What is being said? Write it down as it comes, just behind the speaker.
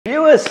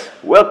viewers,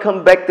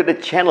 welcome back to the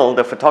channel,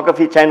 the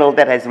photography channel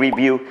that has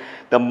reviewed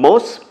the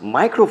most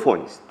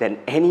microphones than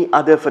any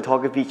other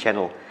photography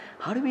channel.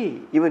 How do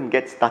we even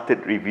get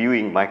started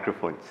reviewing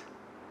microphones?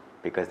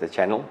 Because the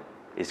channel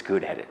is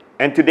good at it.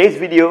 And today's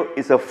video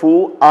is a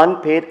full,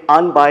 unpaid,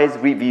 unbiased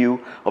review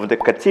of the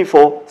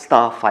CaTeFo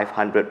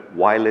Star500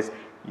 Wireless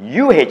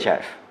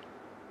UHF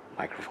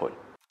microphone.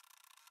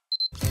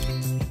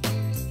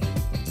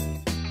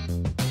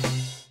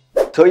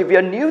 So if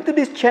you're new to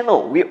this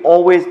channel, we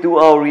always do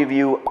our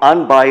review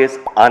unbiased,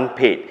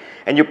 unpaid.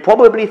 And you're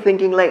probably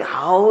thinking like,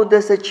 how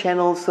does a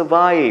channel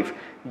survive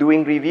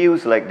doing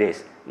reviews like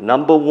this?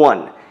 Number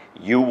one,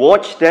 you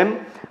watch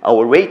them,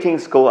 our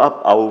ratings go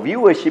up, our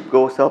viewership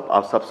goes up,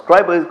 our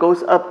subscribers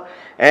goes up,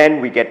 and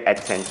we get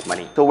AdSense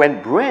money. So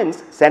when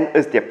brands send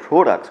us their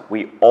products,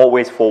 we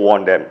always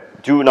forewarn them,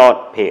 do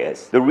not pay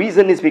us. The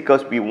reason is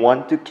because we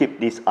want to keep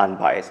this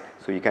unbiased.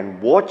 So you can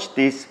watch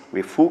this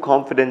with full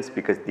confidence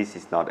because this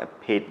is not a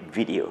paid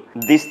video.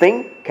 This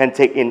thing can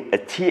take in a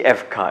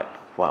TF card.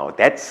 Wow,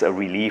 that's a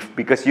relief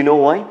because you know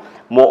why?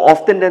 More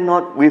often than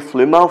not, we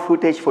film our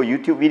footage for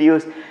YouTube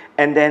videos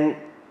and then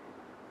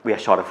we are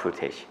short of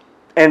footage.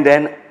 And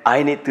then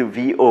I need to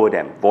VO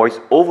them, voice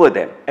over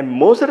them. And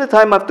most of the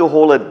time I have to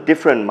hold a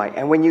different mic.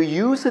 And when you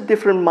use a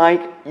different mic,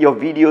 your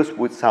videos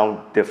would sound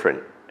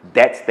different.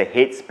 That's the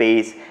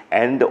headspace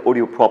and the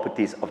audio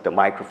properties of the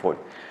microphone.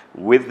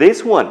 With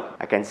this one,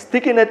 I can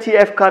stick in a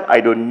TF card.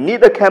 I don't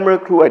need a camera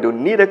crew. I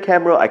don't need a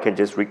camera. I can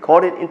just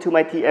record it into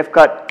my TF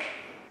card.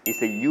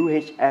 It's a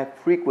UHF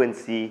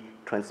frequency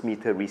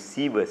transmitter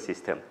receiver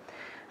system.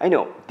 I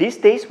know, these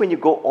days when you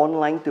go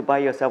online to buy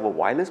yourself a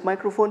wireless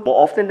microphone,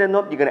 more often than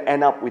not, you're going to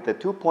end up with a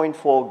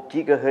 2.4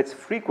 gigahertz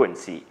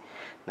frequency.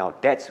 Now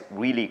that's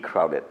really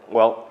crowded.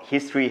 Well,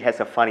 history has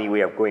a funny way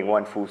of going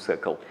one full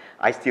circle.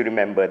 I still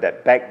remember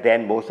that back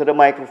then most of the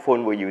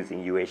microphones were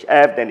using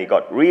UHF, then it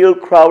got real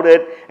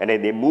crowded, and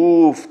then they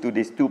moved to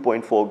this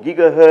 2.4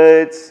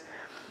 gigahertz,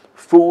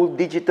 full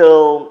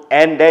digital,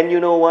 and then you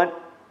know what?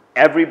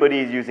 Everybody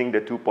is using the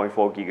 2.4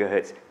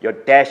 gigahertz. Your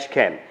dash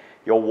cam,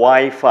 your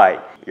Wi-Fi,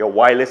 your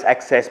wireless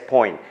access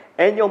point,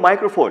 and your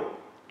microphone.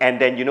 And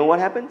then you know what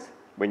happens?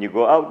 When you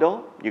go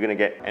outdoor, you're gonna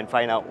get and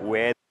find out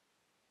where it's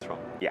from.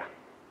 Yeah.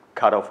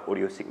 Cut off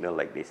audio signal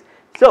like this.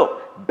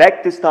 So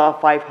back to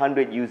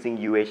Star500 using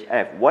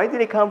UHF. Why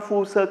did it come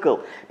full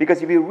circle?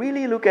 Because if you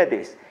really look at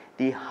this,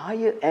 the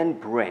higher end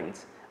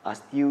brands are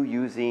still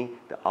using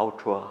the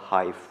ultra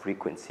high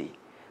frequency,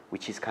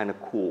 which is kind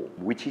of cool,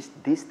 which is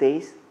these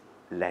days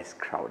less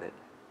crowded.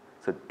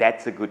 So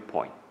that's a good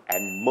point.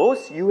 And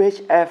most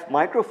UHF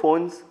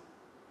microphones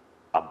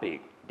are big.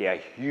 They are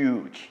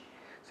huge.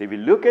 So if you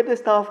look at the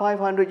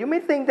Star500, you may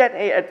think that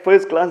hey, at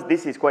first glance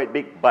this is quite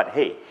big, but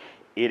hey,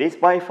 it is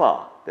by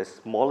far the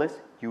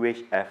smallest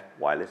UHF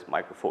wireless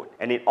microphone,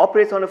 and it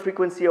operates on a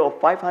frequency of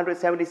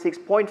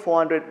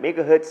 576.400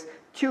 MHz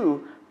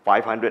to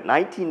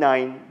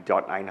 599.900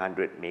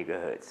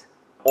 MHz.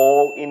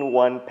 All in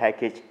one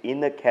package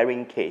in a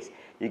carrying case.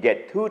 You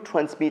get two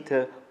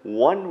transmitter,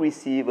 one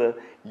receiver,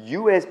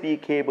 USB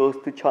cables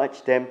to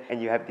charge them,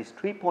 and you have this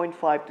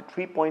 3.5 to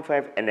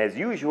 3.5, and as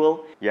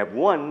usual, you have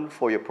one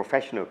for your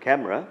professional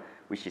camera,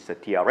 which is a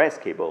TRS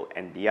cable,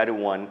 and the other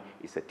one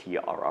is a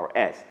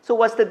TRRS. So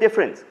what's the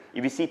difference?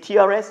 If you see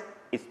TRS,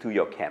 it's to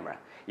your camera.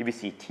 If you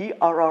see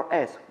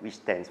TRRS, which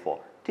stands for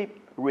tip,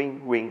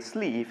 ring,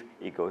 sleeve,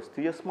 it goes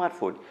to your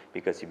smartphone.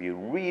 Because if you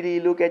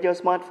really look at your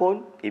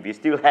smartphone, if you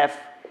still have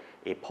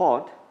a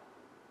port,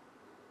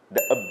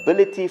 the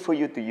ability for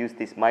you to use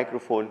this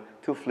microphone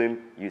to film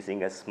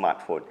using a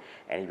smartphone.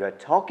 And if you're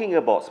talking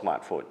about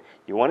smartphone,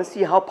 you want to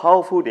see how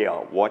powerful they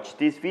are, watch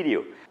this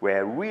video where I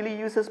really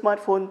use a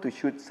smartphone to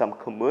shoot some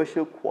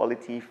commercial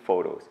quality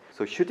photos.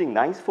 So shooting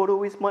nice photo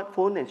with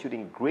smartphone and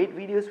shooting great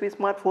videos with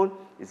smartphone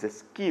is a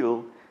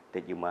skill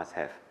that you must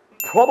have.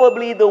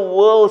 Probably the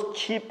world's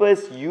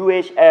cheapest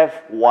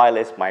UHF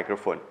wireless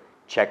microphone.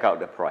 Check out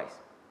the price.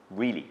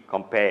 Really,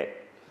 compare it.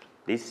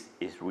 This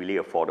is really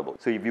affordable.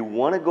 So if you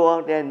want to go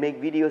out there and make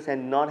videos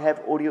and not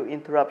have audio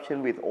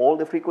interruption with all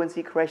the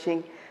frequency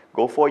crashing,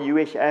 go for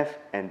UHF,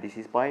 and this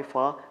is by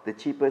far the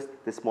cheapest,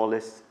 the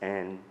smallest,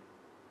 and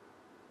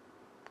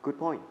good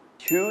point.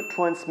 Two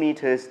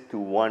transmitters to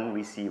one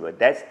receiver.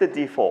 That's the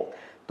default.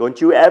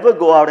 Don't you ever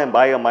go out and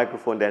buy a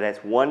microphone that has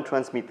one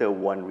transmitter,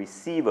 one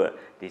receiver.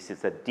 This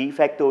is a de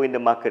facto in the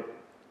market.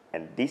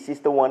 And this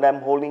is the one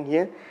I'm holding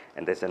here,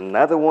 and there's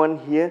another one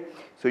here.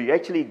 So you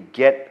actually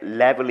get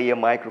lavalier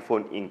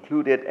microphone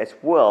included as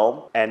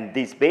well. And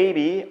this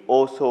baby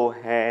also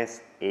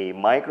has a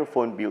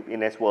microphone built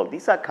in as well.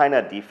 These are kind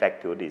of de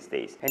facto these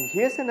days. And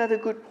here's another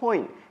good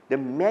point. The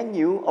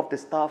menu of the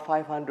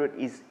Star500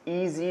 is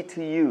easy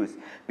to use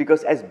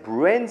because as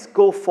brands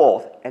go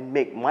forth and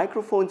make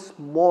microphones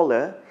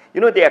smaller, you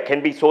know, they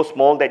can be so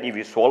small that if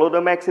you swallow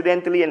them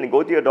accidentally and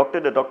go to your doctor,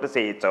 the doctor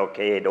says, it's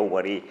okay, don't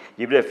worry.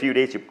 Give it a few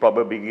days, you're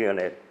probably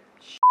gonna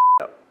shit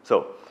up.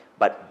 So,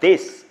 but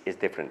this is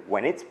different.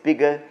 When it's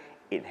bigger,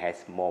 it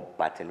has more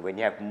button. When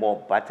you have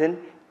more button,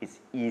 it's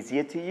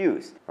easier to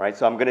use. All right,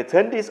 so I'm gonna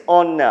turn this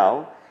on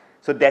now.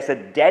 So there's a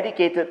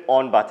dedicated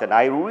on button.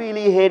 I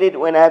really hate it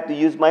when I have to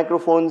use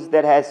microphones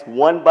that has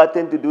one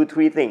button to do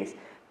three things.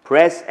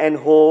 Press and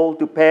hold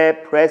to pair,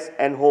 press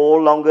and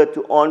hold longer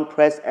to on,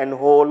 press and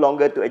hold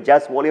longer to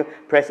adjust volume,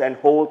 press and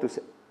hold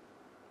to...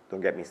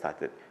 Don't get me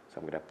started. So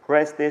I'm going to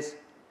press this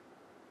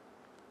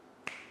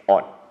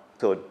on.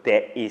 So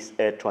there is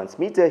a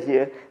transmitter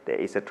here, there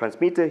is a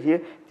transmitter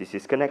here, this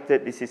is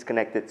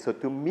connected. So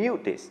to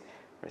mute this,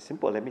 very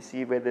simple, let me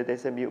see whether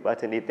there's a mute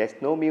button. If there's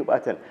no mute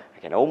button, I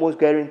can almost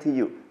guarantee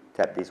you,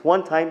 tap this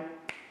one time,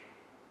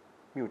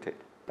 mute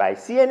it. If I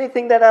see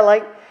anything that I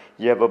like,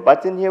 you have a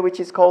button here which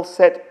is called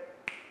set.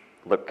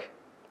 Look,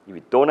 if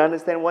you don't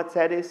understand what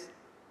set is,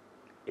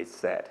 it's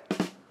set.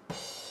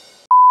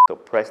 So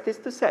press this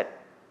to set.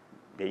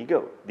 There you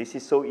go. This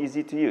is so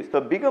easy to use. So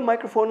a bigger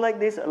microphone like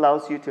this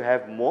allows you to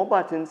have more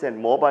buttons, and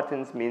more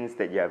buttons means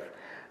that you have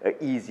an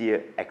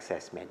easier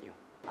access menu.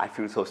 I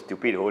feel so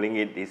stupid holding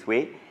it this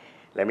way.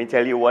 Let me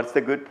tell you what's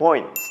the good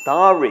point.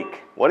 Star rig.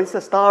 What is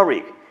a star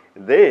rig?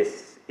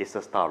 This is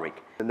a star rig.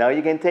 So now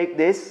you can take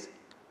this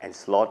and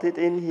slot it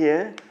in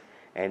here,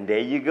 and there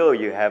you go.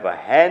 You have a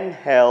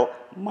handheld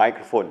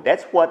microphone.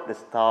 That's what the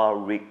star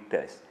rig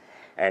does.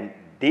 And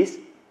this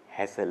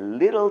has a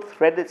little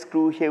threaded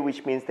screw here,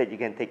 which means that you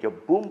can take your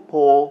boom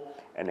pole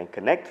and then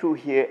connect through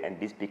here, and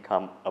this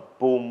become a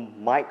boom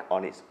mic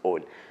on its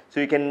own. So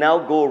you can now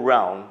go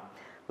around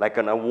like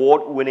an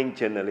award-winning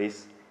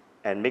journalist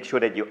and make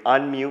sure that you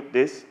unmute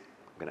this.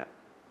 I'm gonna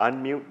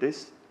unmute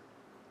this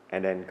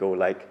and then go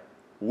like,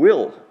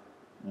 Will,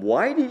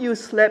 why did you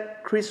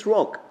slap Chris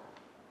Rock?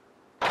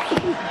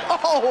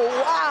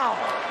 Oh,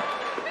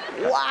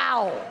 wow!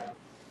 Wow!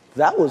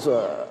 That was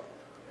a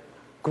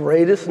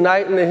greatest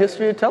night in the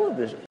history of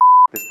television.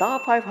 The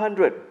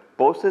Star500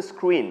 boasts a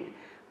screen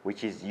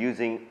which is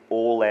using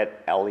OLED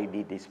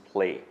LED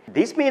display.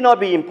 This may not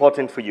be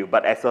important for you,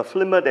 but as a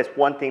filmer, there's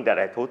one thing that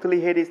I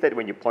totally hate is that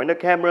when you point a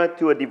camera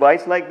to a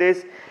device like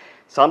this,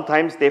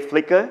 sometimes they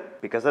flicker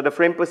because of the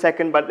frame per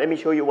second, but let me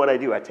show you what I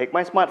do. I take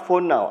my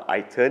smartphone now,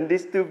 I turn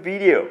this to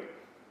video.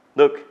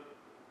 Look,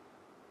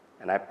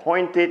 and I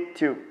point it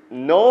to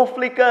no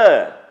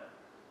flicker.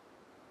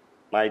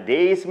 My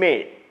day is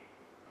made.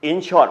 In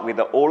short, with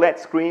the OLED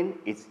screen,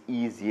 it's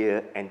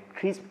easier and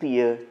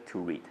crispier to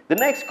read. The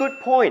next good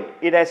point,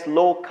 it has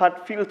low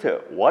cut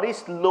filter. What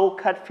is low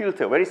cut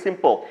filter? Very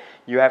simple.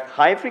 You have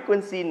high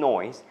frequency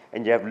noise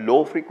and you have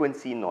low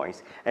frequency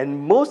noise. And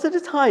most of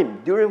the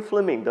time during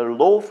filming, the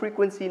low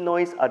frequency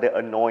noise are the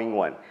annoying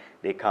one.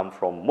 They come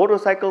from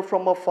motorcycle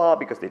from afar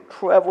because they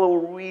travel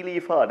really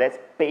far. That's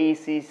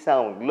bassy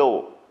sound,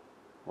 low,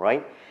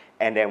 right?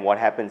 And then what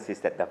happens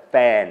is that the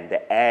fan,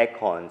 the air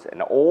cons,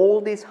 and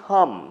all these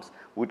hums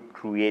would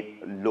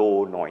create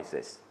low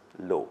noises,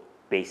 low,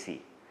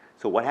 bassy.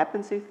 So what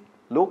happens is,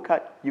 low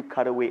cut, you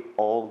cut away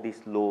all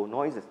these low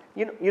noises.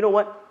 You know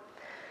what?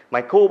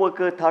 My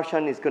co-worker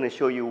Tarshan is going to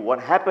show you what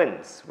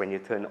happens when you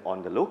turn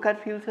on the low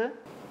cut filter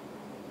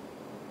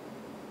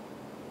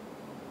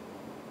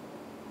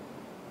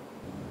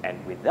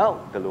and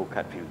without the low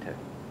cut filter.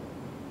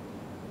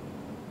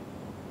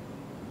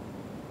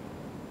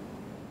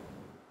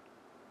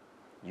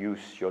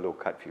 Use your low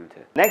cut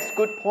filter. Next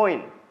good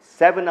point,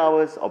 7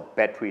 hours of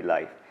battery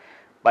life.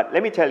 But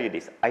let me tell you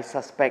this, I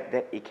suspect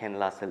that it can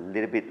last a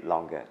little bit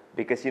longer.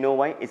 Because you know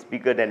why? It's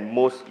bigger than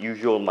most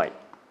usual mic.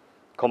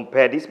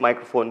 Compare this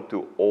microphone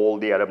to all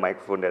the other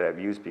microphones that I've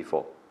used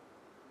before,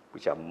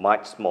 which are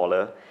much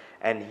smaller.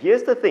 And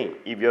here's the thing,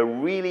 if you're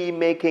really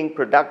making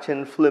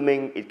production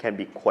filming, it can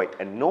be quite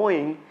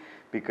annoying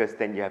because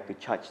then you have to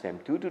charge them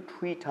 2 to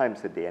 3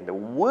 times a day. And the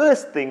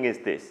worst thing is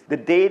this, the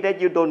day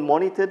that you don't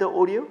monitor the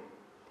audio,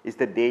 is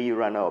the day you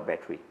run out of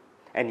battery.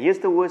 And here's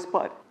the worst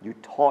part. You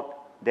thought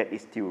that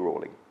it's still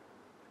rolling.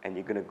 And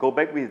you're going to go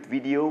back with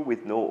video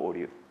with no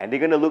audio. And they're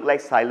going to look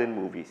like silent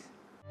movies.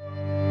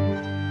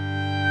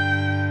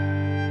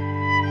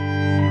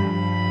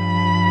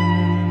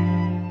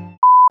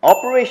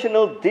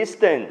 Operational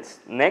distance.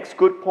 Next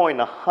good point,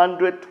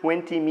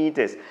 120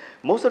 meters.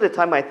 Most of the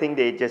time I think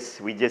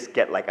we just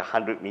get like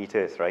 100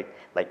 meters, right?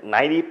 Like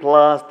 90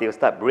 plus, they'll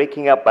start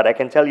breaking up. But I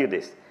can tell you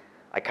this.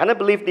 I cannot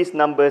believe these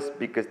numbers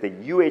because the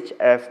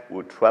UHF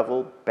will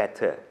travel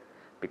better.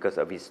 Because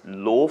of its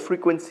low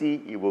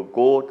frequency, it will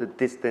go the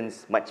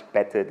distance much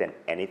better than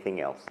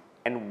anything else.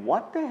 And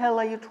what the hell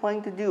are you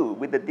trying to do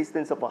with the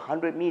distance of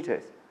 100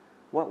 meters?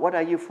 What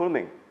are you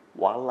filming?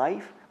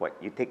 Wildlife? What,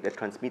 you take the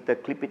transmitter,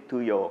 clip it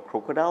to your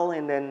crocodile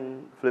and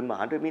then film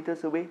 100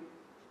 meters away?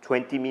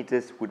 20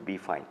 meters would be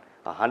fine.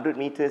 100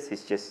 meters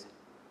is just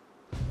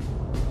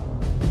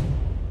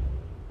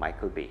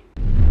Michael Bay.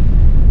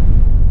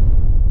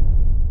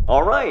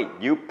 Alright,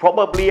 you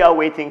probably are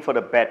waiting for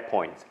the bad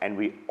points, and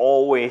we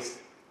always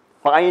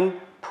find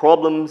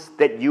problems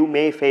that you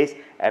may face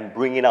and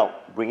bring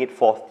it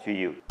forth to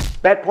you.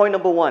 Bad point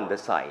number 1, the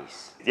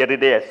size. The other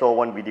day I saw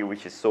one video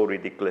which is so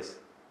ridiculous.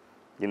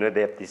 You know,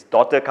 they have this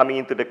daughter coming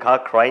into the car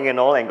crying and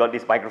all and got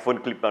this microphone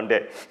clipped on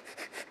there.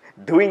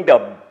 Doing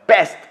the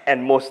best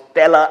and most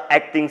stellar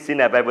acting scene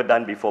I've ever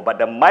done before, but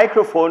the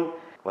microphone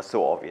was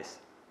so obvious.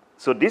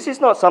 So this is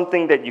not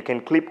something that you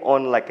can clip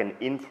on like an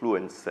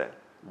influencer.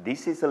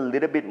 This is a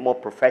little bit more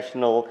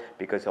professional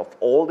because of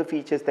all the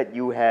features that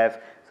you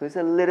have. So it's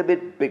a little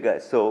bit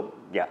bigger. So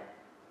yeah,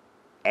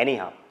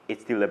 anyhow,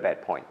 it's still a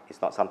bad point. It's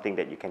not something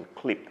that you can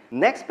clip.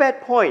 Next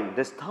bad point,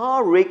 the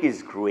star rig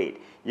is great.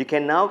 You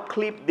can now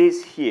clip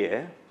this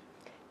here.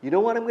 You know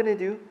what I'm going to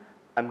do?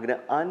 I'm going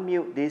to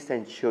unmute this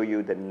and show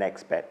you the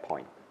next bad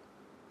point.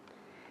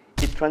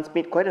 It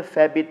transmits quite a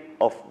fair bit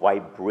of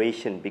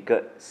vibration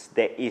because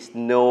there is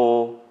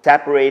no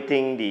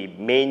separating the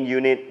main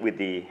unit with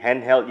the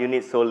handheld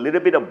unit. So a little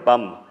bit of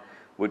bump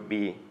would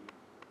be.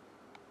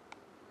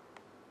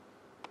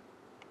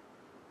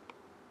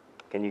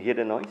 Can you hear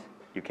the noise?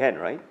 You can,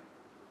 right?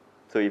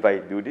 So if I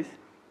do this,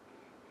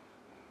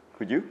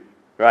 could you?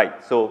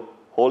 Right, so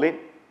hold it,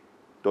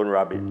 don't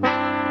rub it.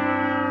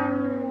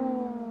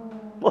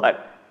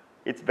 What?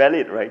 It's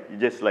valid, right? You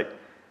just like,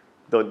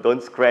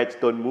 don't scratch,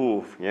 don't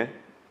move, yeah?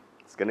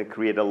 It's gonna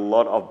create a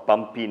lot of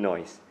bumpy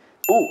noise.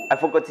 Oh, I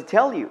forgot to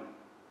tell you,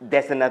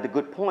 that's another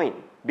good point.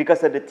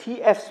 Because of the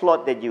TF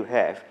slot that you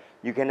have,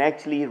 you can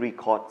actually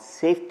record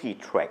safety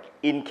track.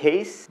 In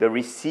case the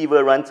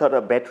receiver runs out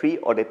of battery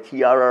or the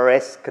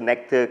TRRS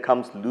connector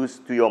comes loose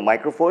to your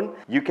microphone,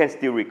 you can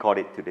still record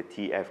it to the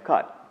TF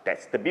card.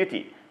 That's the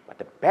beauty. But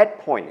the bad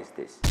point is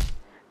this,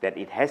 that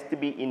it has to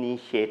be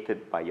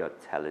initiated by your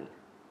talent.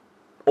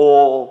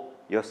 Or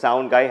your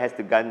sound guy has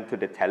to go to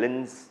the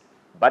talent's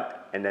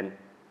butt and then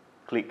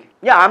click.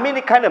 Yeah, I mean,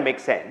 it kind of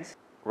makes sense,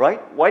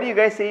 right? Why do you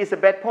guys say it's a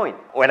bad point?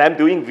 When I'm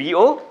doing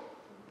VO,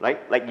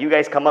 like you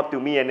guys come up to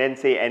me and then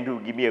say,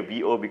 Andrew, give me a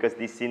VO because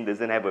this scene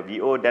doesn't have a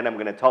VO, then I'm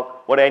going to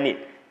talk. What do I need?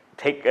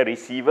 Take a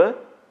receiver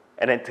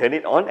and then turn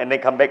it on and then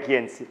come back here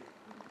and sit.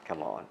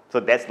 Come on. So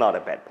that's not a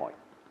bad point.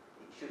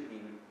 It should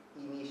be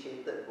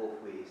initiated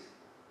both ways.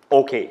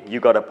 Okay, you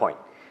got a point.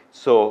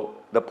 So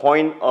the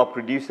point of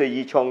producer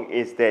Yi Chong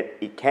is that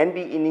it can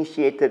be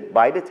initiated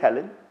by the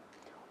talent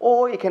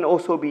or it can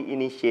also be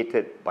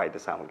initiated by the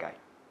sound guy.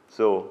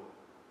 So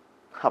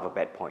have a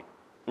bad point.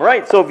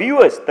 Alright, so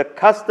viewers, the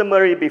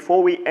customary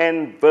before we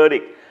end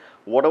verdict,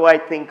 what do I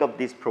think of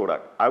this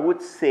product? I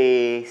would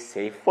say,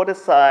 safe for the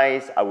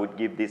size, I would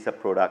give this a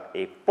product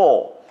a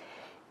 4.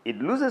 It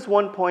loses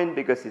 1 point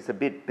because it's a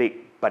bit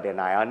big, but then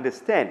I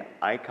understand.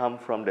 I come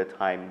from the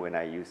time when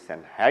I used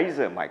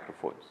Sennheiser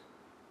microphones.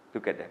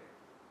 Look at that.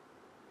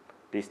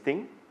 This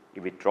thing,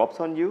 if it drops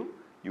on you,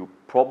 you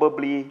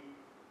probably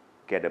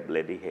get a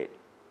bloody head.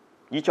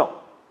 Yi Chong,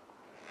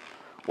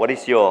 what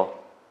is your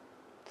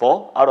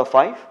 4 out of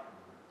 5?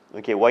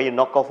 Okay, why you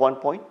knock off 1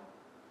 point?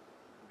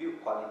 Build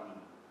quality.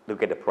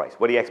 Look at the price.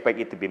 What do you expect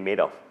it to be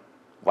made of?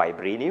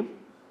 Vibranium?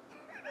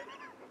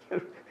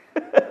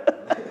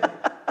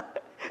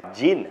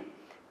 Jin,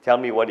 tell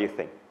me what do you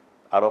think?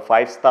 Out of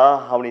 5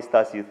 stars, how many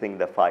stars do you think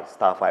the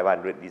Star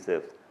 500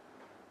 deserves?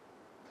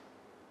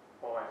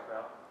 4 as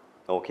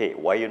well. Okay,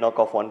 why you knock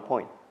off 1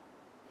 point?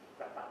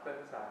 The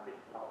buttons are a bit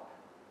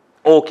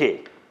loud.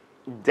 Okay,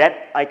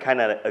 that I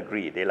kind of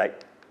agree. They're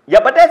like, yeah,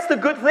 but that's the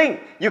good thing.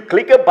 You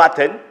click a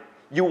button,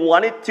 you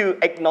want it to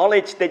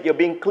acknowledge that you're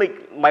being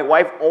clicked. My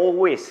wife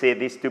always say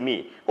this to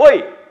me.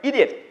 Oi,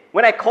 idiot,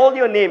 when I call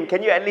your name,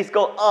 can you at least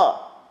go,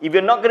 ah? If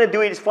you're not going to do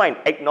it, it's fine.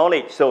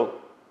 Acknowledge.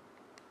 So,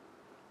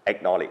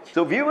 acknowledge.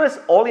 So viewers,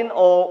 all in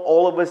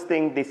all of us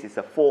think this is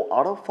a 4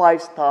 out of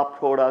 5 star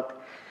product.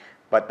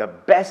 But the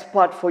best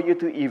part for you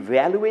to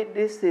evaluate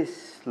this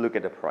is look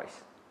at the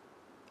price.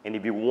 And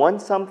if you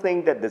want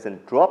something that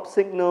doesn't drop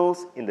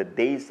signals in the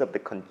days of the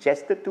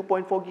congested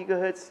 2.4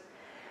 gigahertz,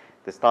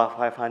 the Star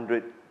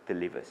 500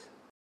 delivers.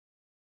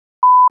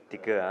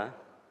 Sticker, huh?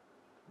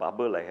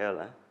 Bubble like hell,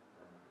 huh?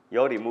 You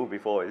already moved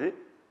before, is it?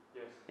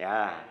 Yes.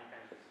 Yeah.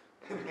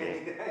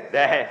 Okay.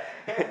 There.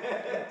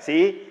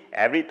 See,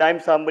 every time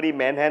somebody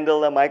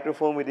manhandle a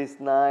microphone with this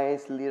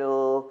nice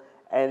little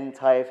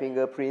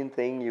anti-fingerprint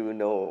thing, you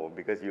know,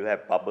 because you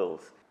have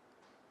bubbles.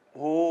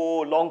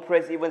 Oh, long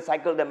press even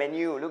cycle the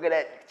menu. Look at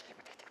that.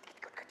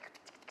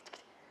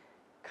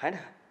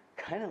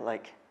 Kind of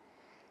like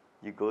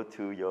you go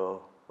to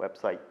your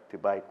website to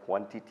buy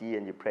quantity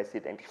and you press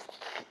it and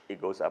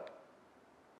it goes up.